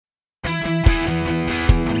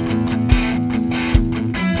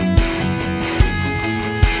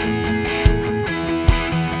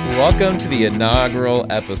welcome to the inaugural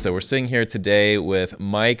episode. We're sitting here today with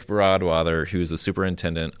Mike Broadwater, who's the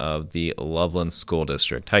superintendent of the Loveland School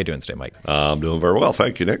District. How you doing today, Mike? I'm doing very well.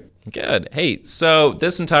 Thank you, Nick. Good. Hey, so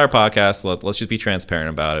this entire podcast, let's just be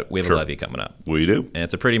transparent about it. We have Sure. a levy coming up. We do. And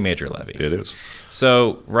it's a pretty major levy. It is.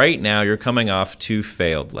 So right now, you're coming off 2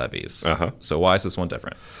 failed levies. Uh-huh. So why is this one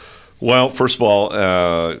different? Well, first of all,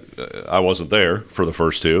 I wasn't there for the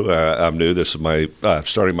first 2. I'm new. This is my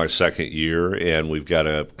starting my second year, and we've got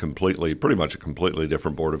pretty much a completely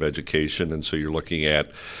different Board of Education. And so you're looking at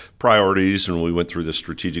priorities, and we went through the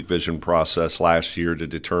strategic vision process last year to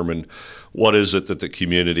determine what is it that the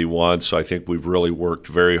community wants. So I think we've really worked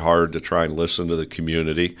very hard to try and listen to the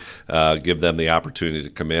community, give them the opportunity to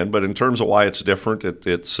come in. But in terms of why it's different,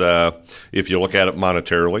 it's if you look at it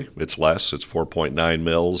monetarily, it's less. It's 4.9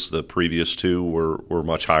 mils. The previous 2 were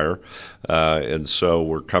much higher. And so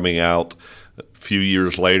we're coming out a few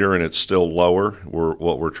years later, and it's still lower.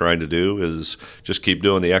 What we're trying to do is just keep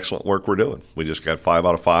doing the excellent work we're doing. We just got 5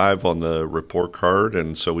 out of 5 on the report card,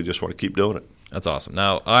 and so we just want to keep doing it. That's awesome.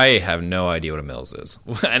 Now, I have no idea what a mills is.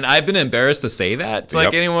 And I've been embarrassed to say that to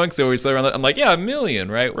anyone, because they always say around that. I'm like, yeah, $1 million,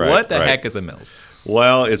 right? What the heck is a mills?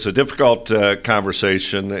 Well, it's a difficult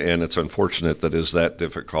conversation, and it's unfortunate that it's that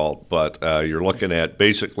difficult. But you're looking at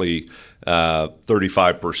basically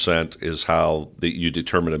 35% is how you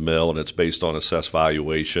determine a mill, and it's based on assessed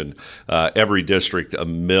valuation. Every district, a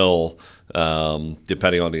mill,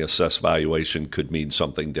 depending on the assessed valuation, could mean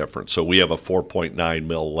something different. So we have a 4.9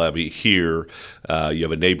 mil levy here. You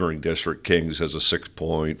have a neighboring district, Kings, has a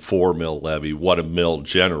 6.4 mil levy. What a mill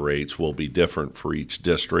generates will be different for each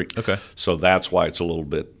district. Okay. So that's why it's a little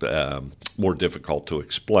bit more difficult to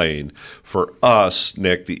explain. For us,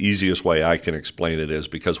 Nick, the easiest way I can explain it is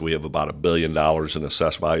because we have about $1 billion in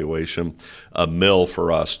assessed valuation, a mill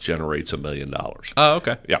for us generates $1 million. Oh,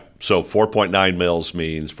 okay. Yeah. So 4.9 mils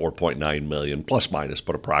means 4.9 million, plus minus,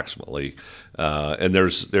 but approximately. And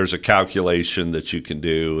there's a calculation that you can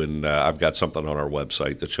do, and I've got something on our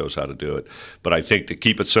website that shows how to do it. But I think to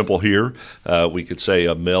keep it simple here, we could say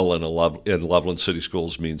a mill in Loveland City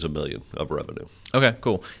Schools means $1 million of revenue. Okay,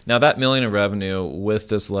 cool. Now that $1 million of revenue with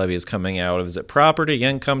this levy is coming out of, is it property,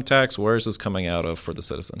 income tax? Where is this coming out of for the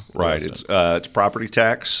citizen? Right. It's property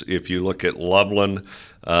tax. If you look at Loveland,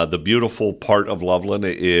 the beautiful part of Loveland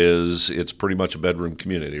is it's pretty much a bedroom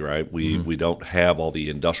community, right? We don't have all the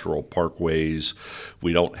industrial parkways.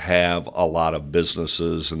 We don't have a lot of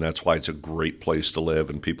businesses, and that's why it's a great place to live,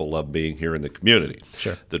 and people love being here in the community.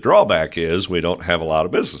 Sure. The drawback is we don't have a lot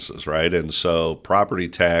of businesses, right? And so property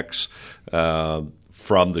tax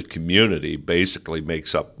from the community basically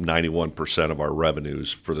makes up 91% of our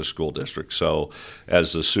revenues for the school district. So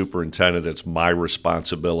as the superintendent, it's my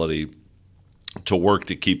responsibility to work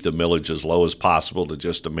to keep the millage as low as possible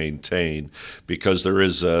to maintain, because there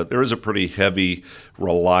is a pretty heavy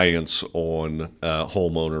reliance on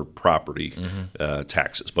homeowner property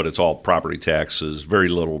taxes, but it's all property taxes, very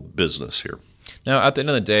little business here. Now, at the end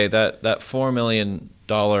of the day, that $4 million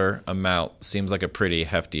amount seems like a pretty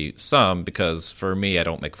hefty sum, because for me, I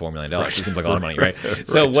don't make $4 million. Right. It seems like a lot of money, right?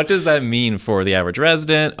 So what does that mean for the average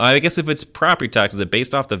resident? I guess if it's property tax, is it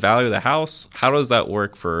based off the value of the house? How does that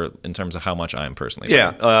work in terms of how much I'm personally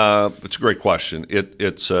paying? It's a great question.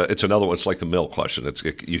 It's another one. It's like the mill question.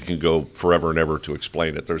 You can go forever and ever to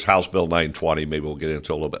explain it. There's House Bill 920. Maybe we'll get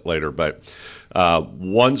into it a little bit later. But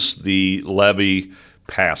once the levy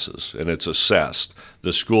passes and it's assessed,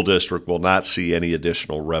 the school district will not see any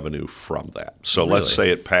additional revenue from that. So Really? Let's say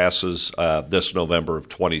it passes this November of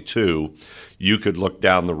 22. You could look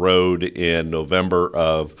down the road in November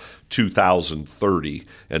of 2030,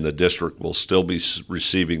 and the district will still be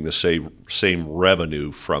receiving the same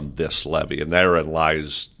revenue from this levy. And therein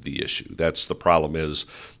lies the issue. That's the problem, is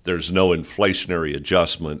there's no inflationary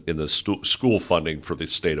adjustment in the school funding for the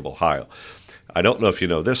state of Ohio. I don't know if you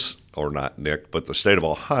know this or not, Nick, but the state of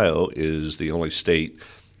Ohio is the only state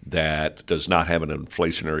that does not have an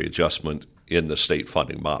inflationary adjustment in the state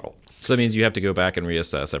funding model. So that means you have to go back and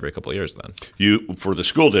reassess every couple of years then? For the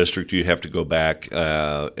school district, you have to go back.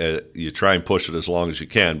 You try and push it as long as you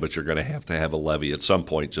can, but you're going to have a levy at some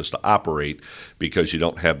point just to operate, because you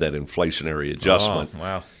don't have that inflationary adjustment. Oh,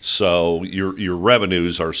 wow. So your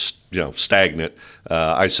revenues are stagnant.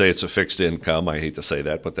 I say it's a fixed income. I hate to say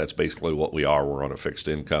that, but that's basically what we are. We're on a fixed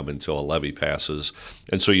income until a levy passes.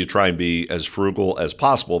 And so you try and be as frugal as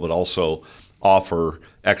possible, but also offer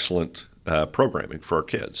excellent programming for our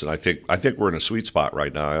kids. And I think we're in a sweet spot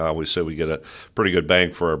right now. I always say we get a pretty good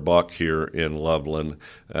bang for our buck here in Loveland.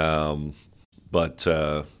 But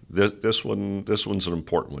This one's an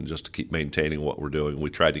important one, just to keep maintaining what we're doing. We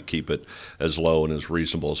tried to keep it as low and as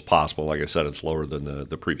reasonable as possible. Like I said, it's lower than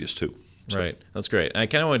the previous two. So. Right. That's great. And I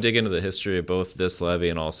kind of want to dig into the history of both this levy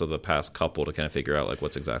and also the past couple to kind of figure out like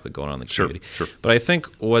what's exactly going on in the community. Sure. But I think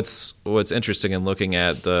what's interesting in looking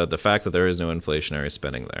at the fact that there is no inflationary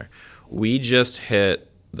spending there. We just hit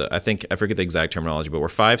I forget the exact terminology, but we're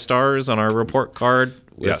 5 stars on our report card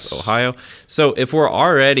with Ohio. So if we're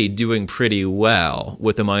already doing pretty well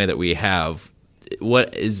with the money that we have,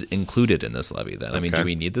 what is included in this levy then? Okay. I mean, do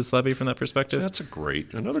we need this levy from that perspective? So that's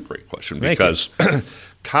another great question, because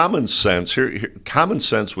common sense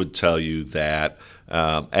would tell you that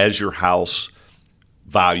as your house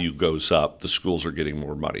value goes up, the schools are getting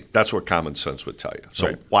more money. That's what common sense would tell you.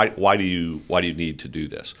 So why do you need to do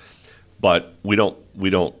this? But we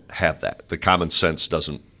don't have that. The common sense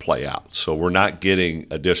doesn't play out. So we're not getting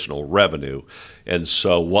additional revenue. And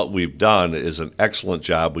so what we've done is an excellent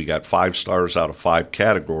job. We got 5 stars out of 5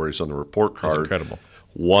 categories on the report card. That's incredible.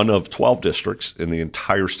 One of 12 districts in the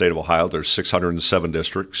entire state of Ohio. There's 607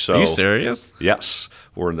 districts. So, are you serious? Yes.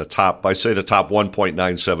 We're in the top, I say the top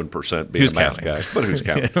 1.97% being who's a math counting? guy. But who's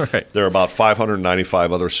counting? Right. There are about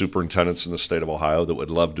 595 other superintendents in the state of Ohio that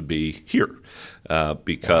would love to be here.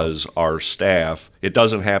 Because our staff, it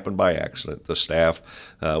doesn't happen by accident. The staff,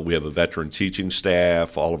 we have a veteran teaching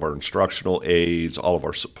staff, all of our instructional aides, all of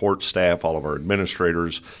our support staff, all of our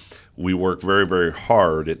administrators. We work very, very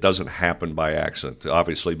hard. It doesn't happen by accident,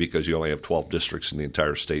 obviously, because you only have 12 districts in the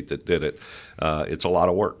entire state that did it. It's a lot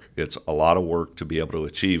of work. It's a lot of work to be able to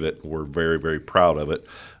achieve it. We're very, very proud of it.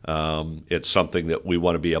 It's something that we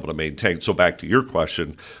want to be able to maintain. So back to your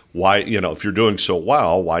question, why, if you're doing so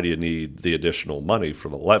well, why do you need the additional money for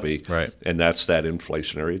the levy? Right. And that's that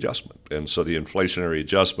inflationary adjustment. And so the inflationary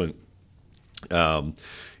adjustment,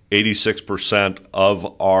 86%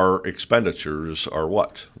 of our expenditures are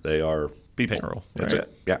what? They are people. Payroll. That's right.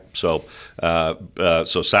 it. Yeah. So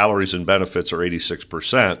salaries and benefits are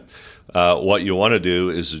 86%. What you want to do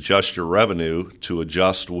is adjust your revenue to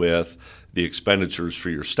adjust with the expenditures for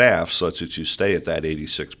your staff such that you stay at that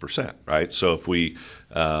 86%, right? So if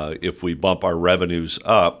we bump our revenues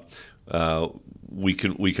up, we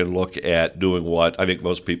can look at doing what I think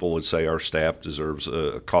most people would say our staff deserves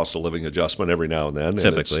a cost of living adjustment every now and then.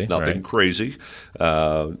 Typically, and it's nothing right. crazy,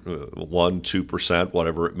 1-2%,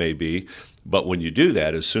 whatever it may be. But when you do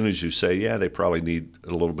that, as soon as you say, yeah, they probably need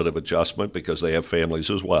a little bit of adjustment because they have families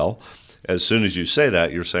as well, as soon as you say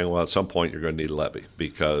that, you're saying, well, at some point you're going to need a levy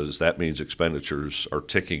because that means expenditures are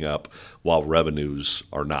ticking up while revenues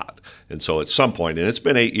are not. And so at some point, and it's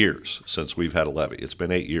been 8 years since we've had a levy. It's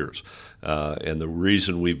been 8 years. And the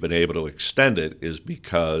reason we've been able to extend it is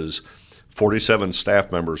because 47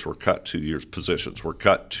 staff members were cut 2 years, positions were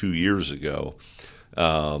cut 2 years ago.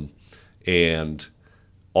 And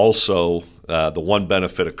also, the one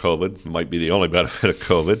benefit of COVID, might be the only benefit of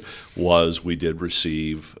COVID, was we did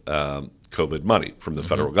receive COVID money from the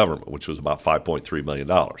federal government, which was about $5.3 million.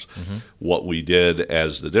 What we did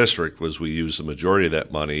as the district was we used the majority of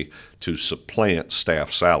that money to supplant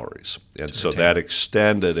staff salaries. And so that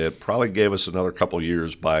extended it, probably gave us another couple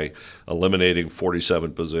years by eliminating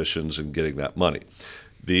 47 positions and getting that money.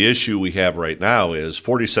 The issue we have right now is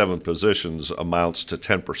 47 positions amounts to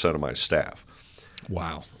 10% of my staff.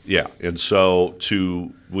 Wow. Yeah, and so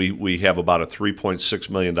we have about a $3.6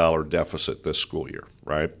 million deficit this school year,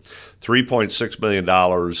 right? $3.6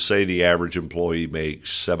 million, say the average employee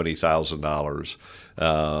makes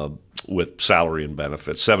 $70,000 with salary and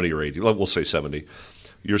benefits, 70 or 80, we'll say 70.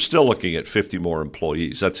 You're still looking at 50 more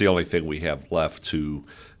employees. That's the only thing we have left to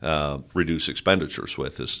reduce expenditures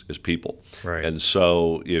with is people. Right. And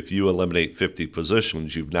so if you eliminate 50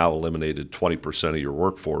 positions, you've now eliminated 20% of your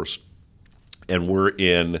workforce. And we're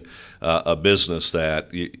in a business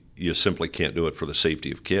that you simply can't do it for the safety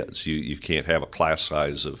of kids. You can't have a class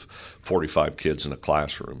size of 45 kids in a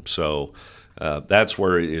classroom. So that's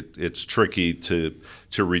where it's tricky to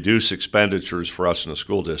reduce expenditures for us in a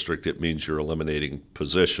school district. It means you're eliminating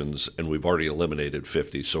positions, and we've already eliminated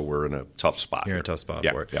 50, so we're in a tough spot. You're in a tough spot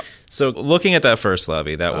for it. Yeah. So looking at that first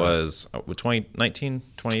levy, that was 2019,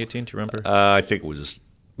 2018, do you remember? I think it was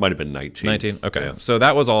might have been 19. 19? Okay. Yeah. To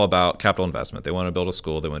that was all about capital investment. They want to build a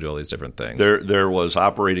school. They want to do all these different things. There was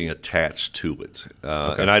operating attached to it.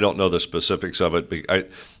 And I don't know the specifics of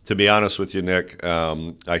it. To be honest with you, Nick,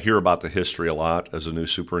 I hear about the history a lot as a new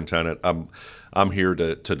superintendent. I'm here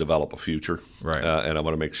to develop a future. Right. And I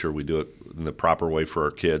want to make sure we do it in the proper way for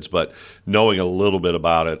our kids. But knowing a little bit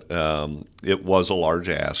about it, it was a large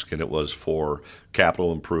ask, and it was for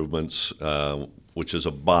capital improvements. which is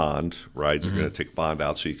a bond, right? You're going to take a bond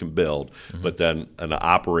out so you can build. But then an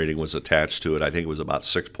operating was attached to it. I think it was about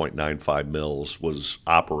 6.95 mils was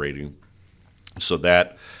operating. So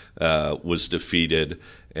that was defeated.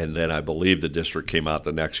 And then I believe the district came out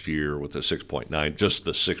the next year with the 6.9, just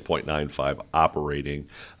the 6.95 operating,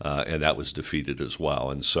 and that was defeated as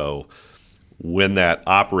well. And so when that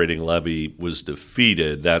operating levy was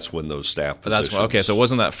defeated, that's when those staff positions. Okay, so it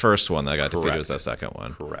wasn't that first one that got defeated, it was that second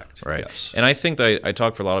one. Correct. Right. Yes. And I think that I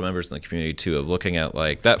talked for a lot of members in the community, too, of looking at,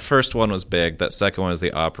 like, that first one was big, that second one is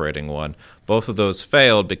the operating one. Both of those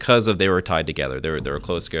failed because they were tied together. They were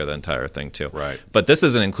close together, the entire thing, too. Right. But this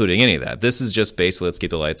isn't including any of that. This is just basically let's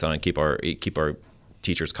keep the lights on and keep our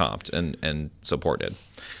teachers comped and supported.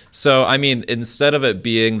 So, I mean, instead of it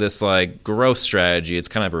being this like growth strategy, it's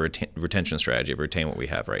kind of a retention strategy of retain what we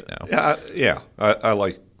have right now. I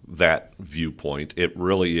like that viewpoint. It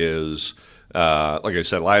really is, like I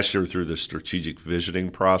said, last year through the strategic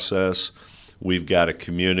visioning process, we've got a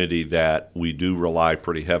community that we do rely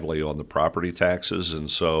pretty heavily on the property taxes,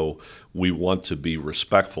 and so we want to be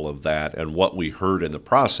respectful of that. And what we heard in the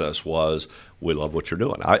process was, we love what you're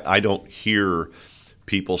doing. I don't hear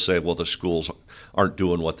people say, well, the schools aren't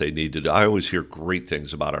doing what they need to do. I always hear great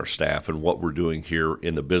things about our staff and what we're doing here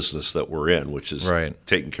in the business that we're in, which is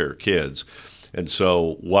taking care of kids. And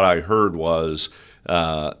so what I heard was,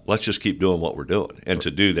 let's just keep doing what we're doing. And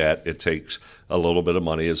to do that, it takes a little bit of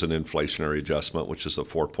money as an inflationary adjustment, which is the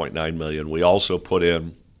 $4.9 million. We also put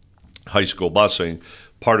in high school busing.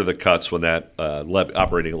 Part of the cuts when that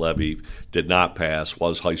operating levy did not pass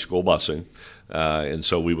was high school busing. And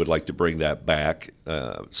so we would like to bring that back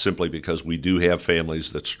simply because we do have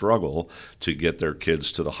families that struggle to get their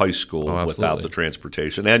kids to the high school without the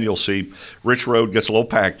transportation. And you'll see Rich Road gets a little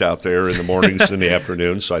packed out there in the mornings and the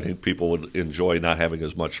afternoons, so I think people would enjoy not having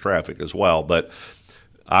as much traffic as well. But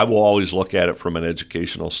I will always look at it from an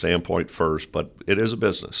educational standpoint first, but it is a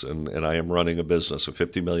business, and I am running a business, a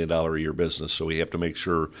 $50 million a year business, so we have to make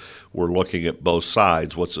sure we're looking at both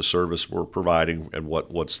sides. What's the service we're providing, and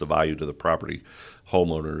what's the value to the property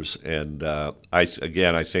homeowners? And I think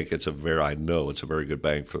I know it's a very good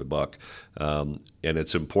bang for the buck, and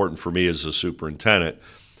it's important for me as a superintendent.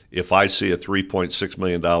 If I see a $3.6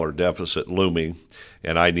 million deficit looming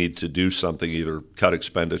and I need to do something, either cut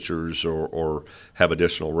expenditures or have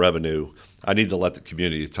additional revenue, I need to let the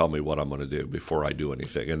community tell me what I'm going to do before I do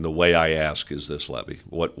anything. And the way I ask is this levy.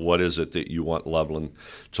 What is it that you want Loveland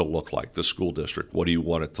to look like, the school district? What do you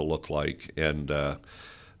want it to look like? And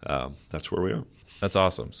that's where we are. That's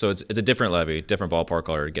awesome. So it's a different levy, different ballpark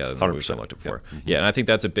altogether than we've looked at before. Yeah. Yeah, and I think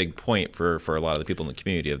that's a big point for a lot of the people in the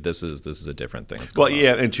community of this is a different thing.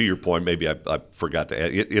 And to your point, maybe I forgot to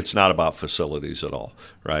add, it's not about facilities at all,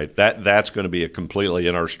 right? That's going to be a completely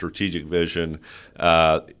in our strategic vision.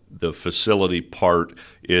 The facility part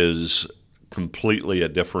is completely a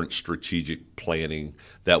different strategic planning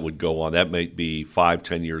that would go on. That might be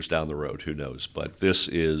 5-10 years down the road, who knows? But this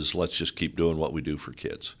is, let's just keep doing what we do for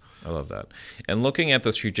kids. I love that. And looking at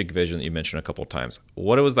the strategic vision that you mentioned a couple of times,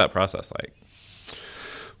 what was that process like?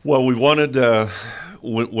 Well, we wanted,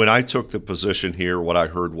 when I took the position here, what I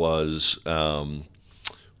heard was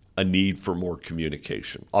a need for more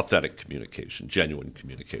communication, authentic communication, genuine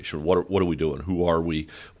communication. What are we doing? Who are we?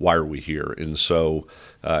 Why are we here? And so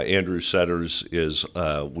Andrew Setters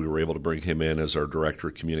we were able to bring him in as our Director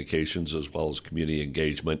of Communications as well as Community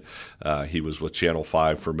Engagement. He was with Channel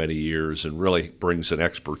 5 for many years and really brings an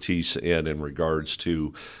expertise in regards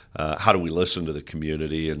to how do we listen to the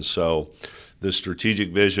community. And so the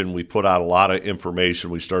strategic vision, we put out a lot of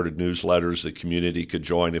information. We started newsletters the community could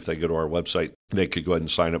join. If they go to our website, they could go ahead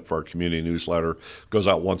and sign up for our community newsletter. It goes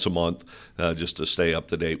out once a month just to stay up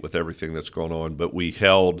to date with everything that's going on. But we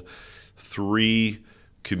held 3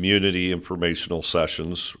 community informational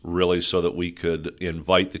sessions really so that we could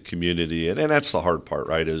invite the community in. And that's the hard part,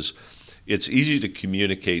 right, is it's easy to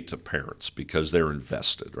communicate to parents because they're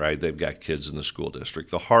invested, right? They've got kids in the school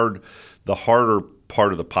district. The harder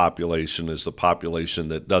part of the population is the population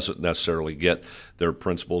that doesn't necessarily get their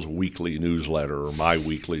principal's weekly newsletter or my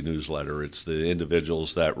weekly newsletter. It's the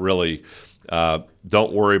individuals that really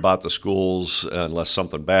don't worry about the schools unless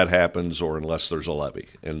something bad happens or unless there's a levy.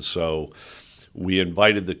 And so we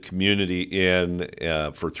invited the community in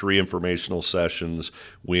for 3 informational sessions.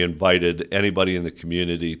 We invited anybody in the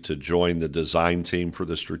community to join the design team for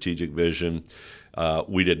the strategic vision.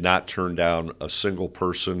 We did not turn down a single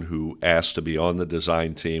person who asked to be on the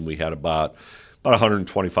design team. We had about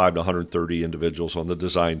 125 to 130 individuals on the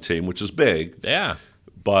design team, which is big. Yeah.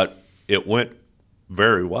 But it went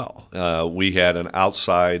very well. We had an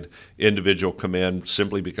outside individual come in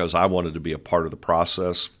simply because I wanted to be a part of the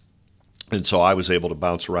process. And so I was able to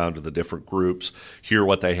bounce around to the different groups, hear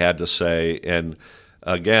what they had to say. And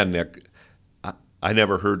again, Nick, I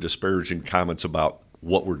never heard disparaging comments about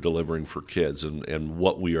what we're delivering for kids and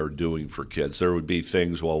what we are doing for kids. There would be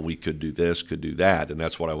things, well, we could do this, could do that, and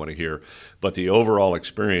that's what I want to hear. But the overall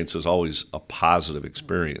experience is always a positive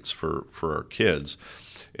experience for our kids.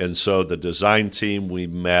 And so the design team, we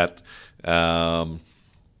met, I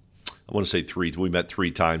want to say we met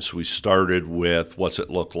 3 times. So we started with what's it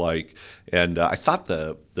look like. And I thought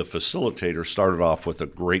the facilitator started off with a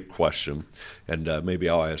great question. And maybe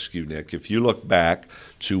I'll ask you, Nick, if you look back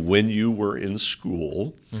to when you were in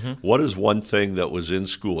school, what is one thing that was in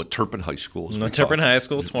school at Turpin High School? Turpin High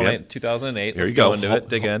School, 2008. There Let's you go. Into it,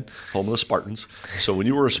 dig in. Home of the Spartans. So when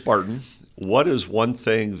you were a Spartan, what is one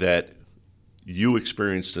thing that you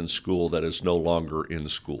experienced in school that is no longer in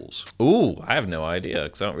schools? Ooh, I have no idea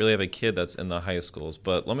because I don't really have a kid that's in the high schools.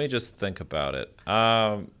 But let me just think about it.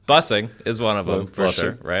 Busing is one of them for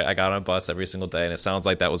sure, right? I got on a bus every single day, and it sounds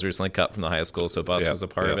like that was recently cut from the high school, so bus was a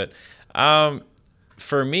part of it.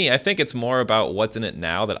 For me, I think it's more about what's in it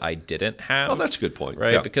now that I didn't have. Oh, that's a good point.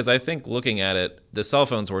 Right? Yeah. Because I think looking at it, the cell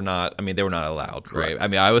phones were not, they were not allowed, Correct.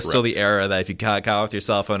 right? I was still the era that if you got with your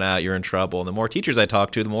cell phone out, you're in trouble. And the more teachers I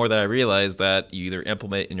talked to, the more that I realized that you either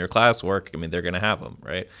implement in your classwork, they're going to have them,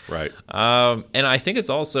 right? Right. And I think it's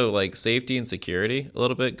also like safety and security a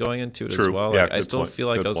little bit going into it as well. Yeah, I still feel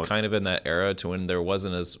like I was kind of in that era to when there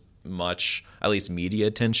wasn't as much, at least media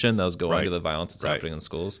attention that was going to the violence that's happening in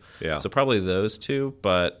schools. Yeah. So probably those two,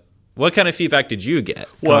 but what kind of feedback did you get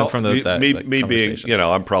from me being, conversation?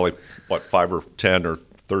 I'm probably, 5 or 10 or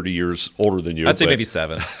 30 years older than you. I'd say maybe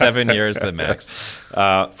 7. 7 years the max.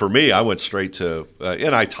 For me, I went straight to,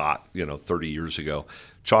 and I taught, 30 years ago,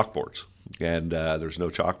 chalkboards. And there's no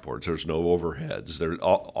chalkboards. There's no overheads. There's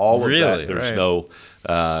all of that. There's no,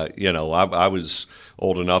 I was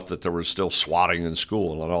old enough that there was still swatting in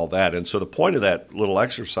school and all that. And so the point of that little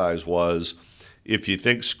exercise was, if you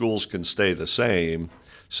think schools can stay the same,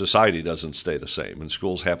 society doesn't stay the same, and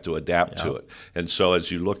schools have to adapt to it. And so as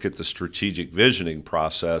you look at the strategic visioning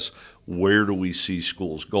process, where do we see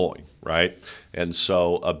schools going, right? And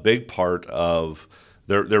so a big part of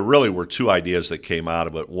there really were 2 ideas that came out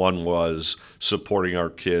of it. One was supporting our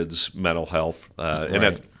kids' mental health,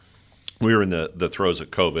 and we were in the throes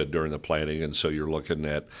of COVID during the planning, and so you're looking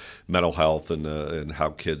at mental health and how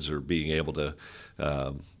kids are being able to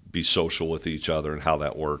be social with each other and how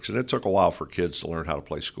that works. And it took a while for kids to learn how to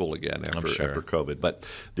play school again after COVID. But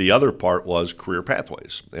the other part was career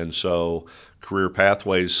pathways. And so career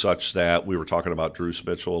pathways such that we were talking about Drew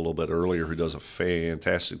Mitchell a little bit earlier, who does a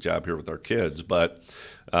fantastic job here with our kids. But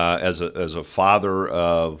as a father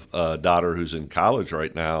of a daughter who's in college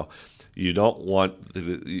right now, you don't want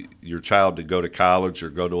your child to go to college or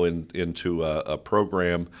go into a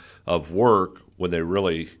program of work when they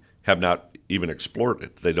really have not even explored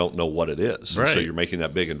it. They don't know what it is. Right. And so you're making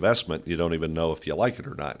that big investment. You don't even know if you like it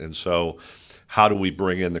or not. And so how do we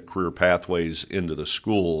bring in the career pathways into the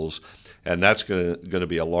schools? And that's going to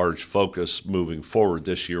be a large focus moving forward.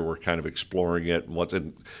 This year we're kind of exploring it.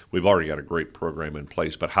 And we've already got a great program in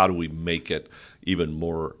place, but how do we make it even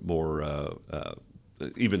more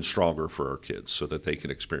even stronger for our kids so that they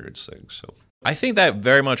can experience things? So I think that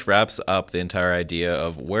very much wraps up the entire idea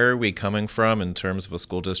of where are we coming from in terms of a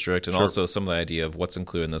school district, and also some of the idea of what's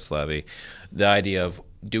included in this levy. The idea of,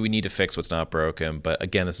 do we need to fix what's not broken? But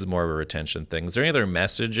again, this is more of a retention thing. Is there any other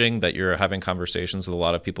messaging that you're having conversations with a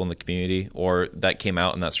lot of people in the community, or that came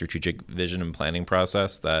out in that strategic vision and planning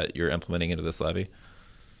process that you're implementing into this levy?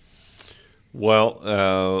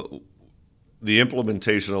 Well, the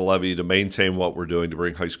implementation of the levy to maintain what we're doing to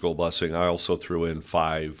bring high school busing, I also threw in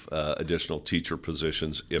 5 additional teacher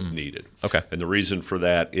positions if needed. Okay. And the reason for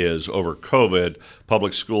that is over COVID,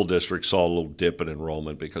 public school districts saw a little dip in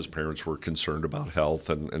enrollment because parents were concerned about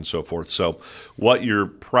health and so forth. So what you're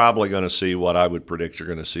probably going to see, what I would predict you're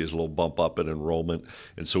going to see, is a little bump up in enrollment.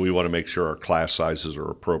 And so we want to make sure our class sizes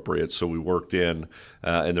are appropriate. So we worked in,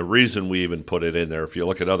 and the reason we even put it in there, if you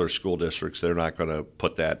look at other school districts, they're not going to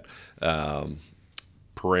put that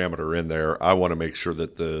parameter in there. I want to make sure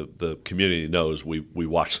that the community knows we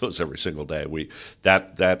watch those every single day.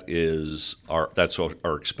 That's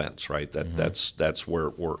our expense, right? That's where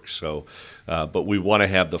it works. So, but we want to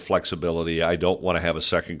have the flexibility. I don't want to have a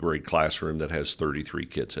second grade classroom that has 33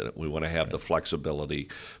 kids in it. We want to have the flexibility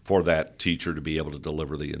for that teacher to be able to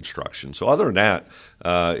deliver the instruction. So other than that,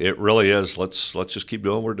 it really is. Let's just keep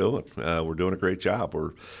doing what we're doing. We're doing a great job.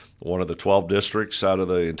 We're one of the 12 districts out of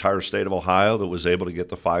the entire state of Ohio that was able to get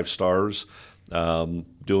the 5 stars doing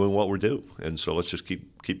what we do. And so let's just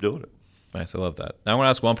keep doing it. Nice. I love that. Now I want to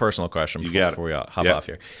ask one personal question before we hop off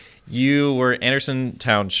here. You were Anderson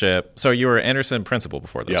Township. So you were Anderson principal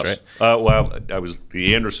before this, yes. right? Well, I was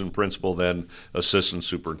the Anderson principal, then assistant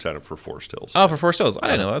superintendent for Forest Hills. Oh, for Forest Hills. I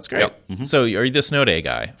didn't know. That's great. Yep. Mm-hmm. So are you the snow day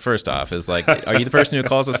guy? First off, are you the person who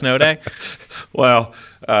calls a snow day? Well,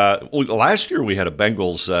 last year we had a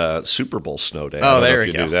Bengals Super Bowl snow day. Oh, I don't there know if we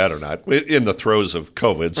you go. knew that or not. In the throes of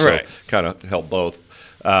COVID, so Right. kind of held both.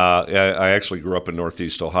 I actually grew up in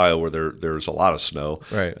Northeast Ohio where there's a lot of snow.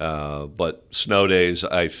 Right. But snow days,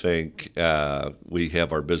 I think we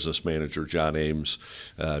have our business manager, John Ames,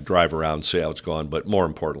 drive around, see how it's going. But more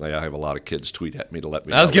importantly, I have a lot of kids tweet at me to let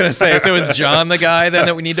me know. I was going to say, so is John the guy then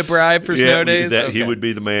that we need to bribe for snow days? Okay. He would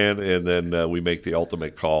be the man, and then we make the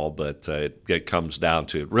ultimate call. But it comes down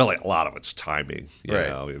to really a lot of it's timing. You Right.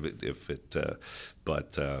 know,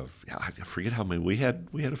 But I forget how many we had.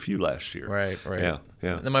 We had a few last year. Right. Yeah.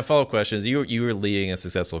 And then my follow-up question is: you were leading a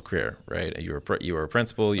successful career, right? You were a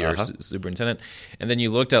principal, you were a superintendent, and then you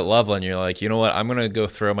looked at Loveland. You're like, you know what? I'm going to go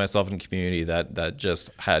throw myself in a community that just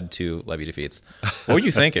had 2 levy defeats. What were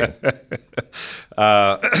you thinking?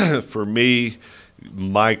 For me,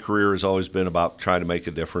 my career has always been about trying to make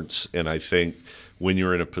a difference, and I think when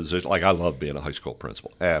you're in a position like I love being a high school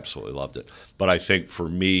principal, absolutely loved it. But I think for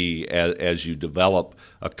me, as you develop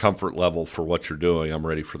a comfort level for what you're doing, I'm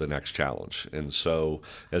ready for the next challenge. And so,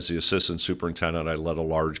 as the assistant superintendent, I led a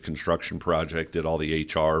large construction project, did all the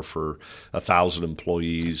HR for 1,000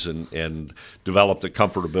 employees, and developed a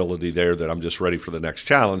comfortability there that I'm just ready for the next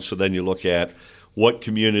challenge. So then you look at what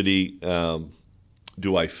community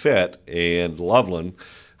do I fit, and Loveland.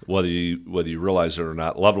 Whether you realize it or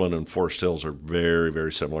not, Loveland and Forest Hills are very,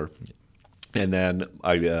 very similar. And then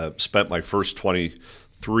I spent my first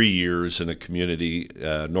 23 years in a community,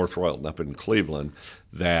 North Royalton up in Cleveland,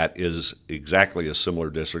 that is exactly a similar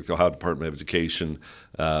district. The Ohio Department of Education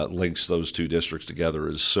links those 2 districts together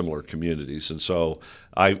as similar communities. And so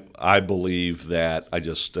I believe that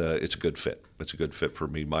it's a good fit. It's a good fit for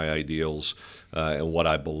me, my ideals, and what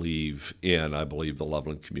I believe in. I believe the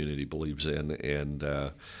Loveland community believes in, and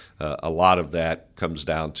a lot of that comes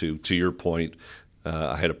down to your point,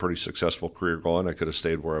 I had a pretty successful career going. I could have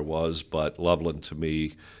stayed where I was, but Loveland to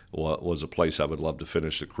me was a place I would love to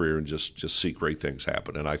finish the career and just see great things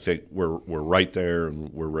happen. And I think we're right there, and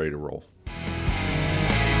we're ready to roll.